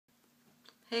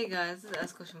Hey guys, this is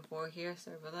Ask Question 4 here.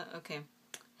 Sorry about that. Okay.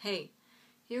 Hey,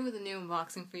 here with a new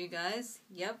unboxing for you guys.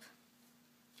 Yep.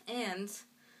 And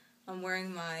I'm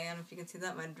wearing my, I don't know if you can see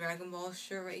that, my Dragonball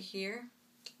shirt right here.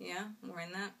 Yeah, I'm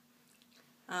wearing that.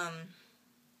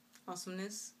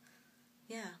 Awesomeness.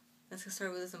 Yeah, let's get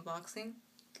started with this unboxing.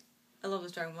 I love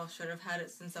this Dragonball shirt. I've had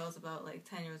it since I was about like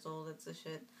 10 years old. It's a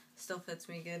shit. Still fits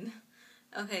me good.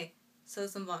 Okay, so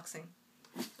it's unboxing.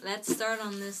 Let's start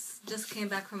on this. Just came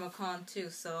back from a con too,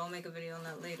 so I'll make a video on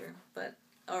that later. But,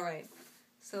 alright.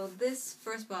 So this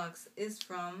first box is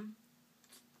from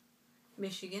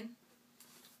Michigan.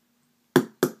 So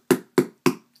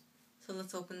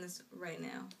let's open this right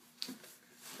now.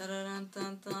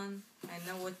 Dun-dun-dun-dun-dun.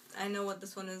 I know what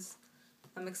this one is.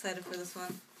 I'm excited for this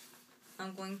one.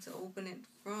 I'm going to open it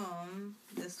from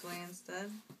this way instead.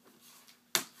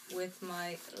 With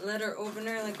my letter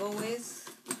opener like always.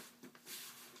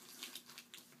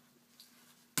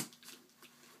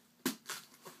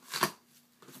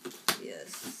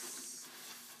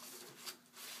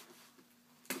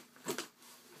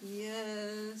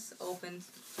 Yes, opened.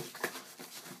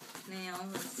 Now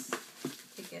let's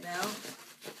take it out.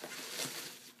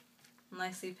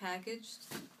 Nicely packaged.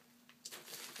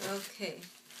 Okay,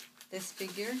 this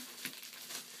figure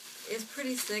is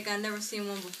pretty sick. I've never seen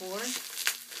one before,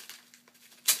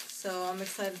 so I'm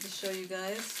excited to show you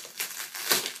guys.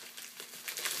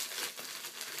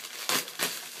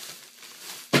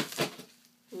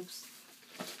 Oops.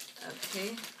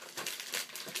 Okay.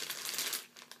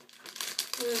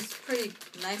 It was pretty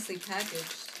nicely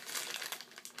packaged.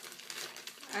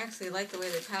 I actually like the way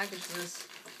they packaged this.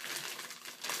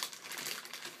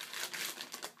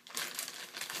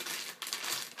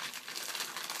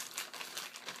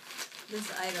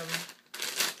 This item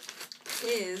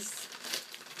is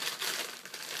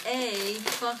a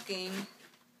fucking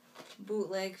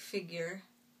bootleg figure.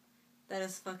 That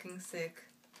is fucking sick.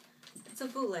 It's a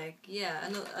bootleg, yeah,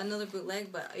 another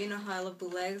bootleg, but you know how I love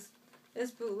bootlegs? This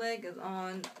bootleg is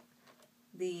on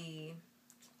the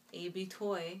AB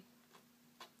Toy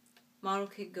Model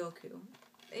Kit Goku.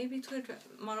 AB Toy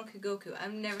Model Kit Goku.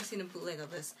 I've never seen a bootleg of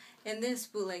this. And this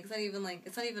bootleg,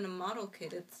 it's not even a model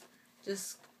kit. It's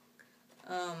just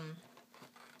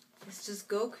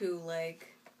Goku, like,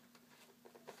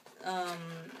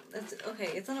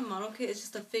 it's not a model kit, it's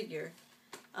just a figure.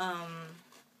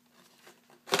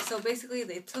 So basically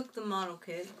they took the model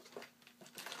kit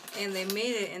and they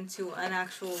made it into an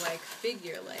actual, like,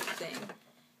 figure-like thing.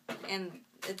 And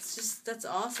it's just, that's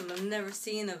awesome. I've never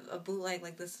seen a bootleg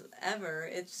like this ever.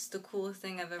 It's just the coolest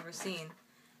thing I've ever seen.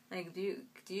 Like, do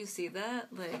you see that?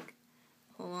 Like,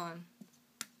 hold on.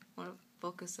 I want to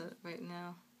focus it right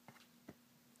now.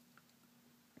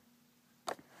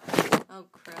 Oh,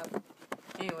 crap.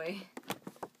 Anyway,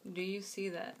 do you see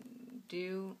that?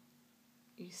 Do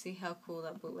you see how cool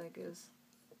that bootleg is?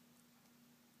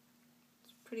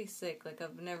 Pretty sick. Like,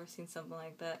 I've never seen something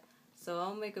like that. So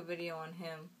I'll make a video on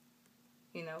him,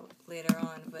 you know, later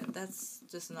on. But that's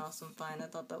just an awesome find. I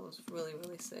thought that was really,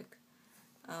 really sick.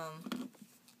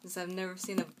 Because I've never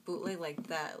seen a bootleg like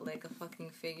that, like a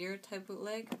fucking figure type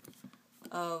bootleg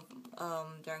of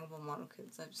Dragonball model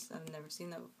kits. I've never seen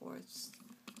that before.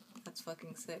 That's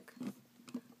fucking sick.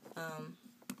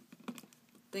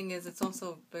 Thing is, it's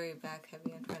also very back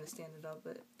heavy. I'm trying to stand it up,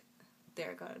 but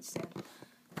there, I got it to stand.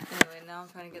 Anyway, now I'm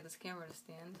trying to get this camera to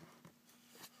stand.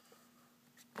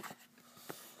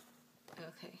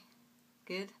 Okay.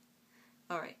 Good?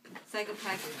 Alright. Second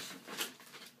package.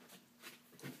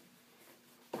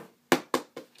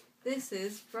 This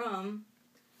is from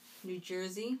New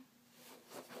Jersey.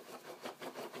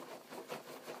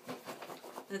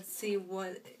 Let's see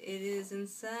what it is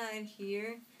inside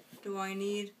here. Do I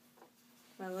need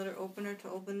my letter opener to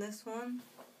open this one?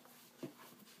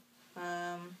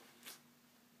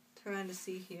 Trying to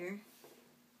see here.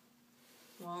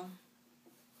 Well,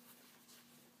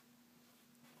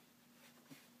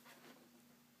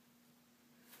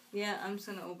 yeah, I'm just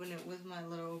gonna open it with my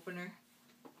letter opener.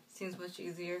 Seems much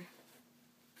easier.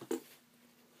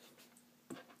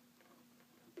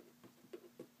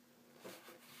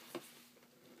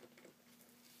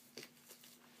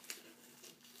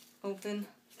 Open.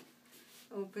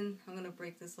 I'm gonna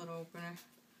break this little opener.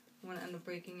 I'm gonna end up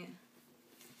breaking it.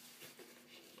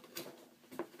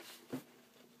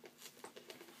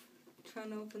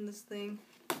 Trying to open this thing.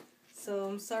 So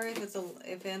I'm sorry if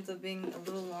it ends up being a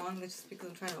little long. It's just because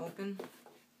I'm trying to open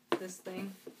this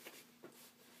thing.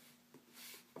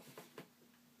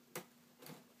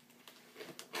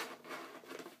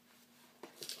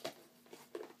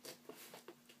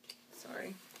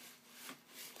 Sorry.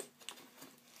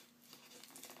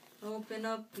 Open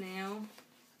up now.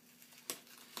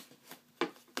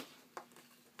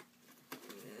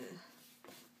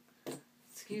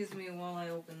 Excuse me while I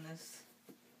open this.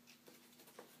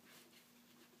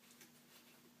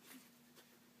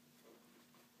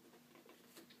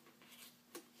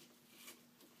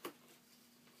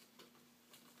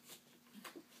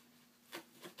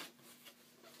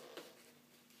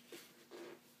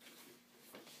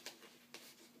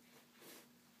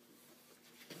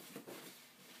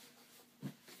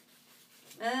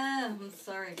 I'm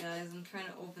sorry guys, I'm trying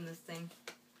to open this thing.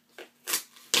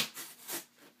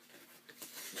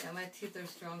 Yeah, my teeth are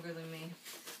stronger than me.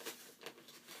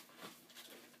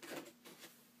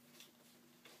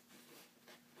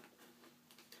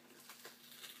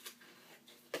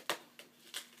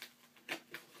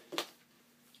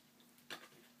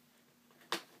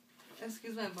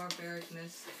 Excuse my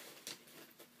barbaricness.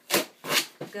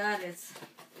 Got it.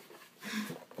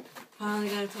 Finally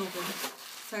got it open.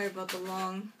 Sorry about the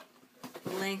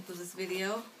length of this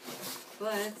video.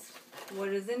 But what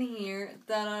is in here?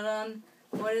 Da-da-dun.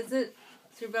 What is it?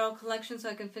 Super Battle Collection so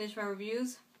I can finish my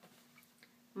reviews.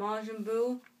 Majin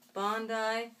Buu,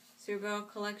 Bandai, Super Battle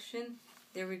Collection.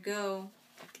 There we go.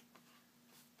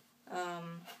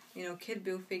 Kid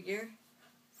Buu figure.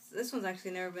 This one's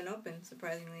actually never been opened,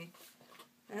 surprisingly.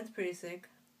 That's pretty sick.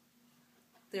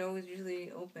 They're always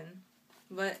usually open.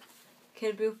 But,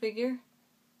 Kid Buu figure.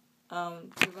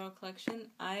 Super Battle Collection.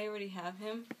 I already have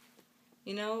him.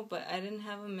 But I didn't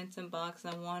have him mint in box,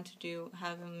 and I wanted to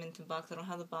have him mint in box. I don't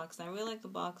have the box, and I really like the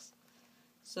box.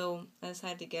 So, I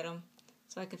decided to get him.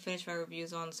 So I can finish my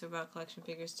reviews on Super Battle Collection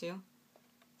figures, too.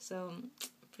 So,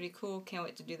 pretty cool. Can't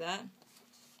wait to do that.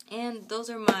 And those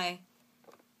are my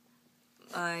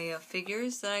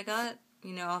figures that I got,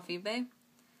 off eBay.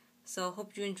 So,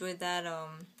 hope you enjoyed that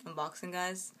unboxing,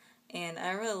 guys. And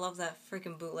I really love that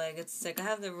freaking bootleg. It's sick. I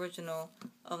have the original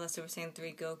of the Super Saiyan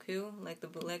 3 Goku, like the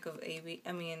bootleg of AB.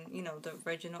 The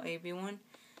original AB one.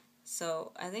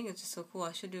 So, I think it's just so cool.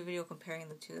 I should do a video comparing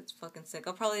the two. That's fucking sick.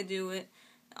 I'll probably do it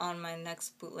on my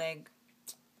next bootleg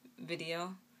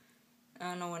video. I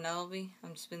don't know when that'll be.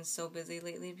 I've just been so busy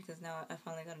lately because now I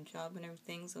finally got a job and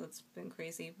everything, so it's been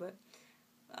crazy. But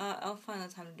I'll find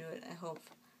the time to do it, I hope.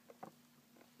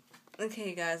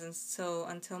 Okay, guys, and so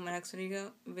until my next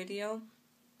video,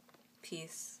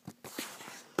 peace.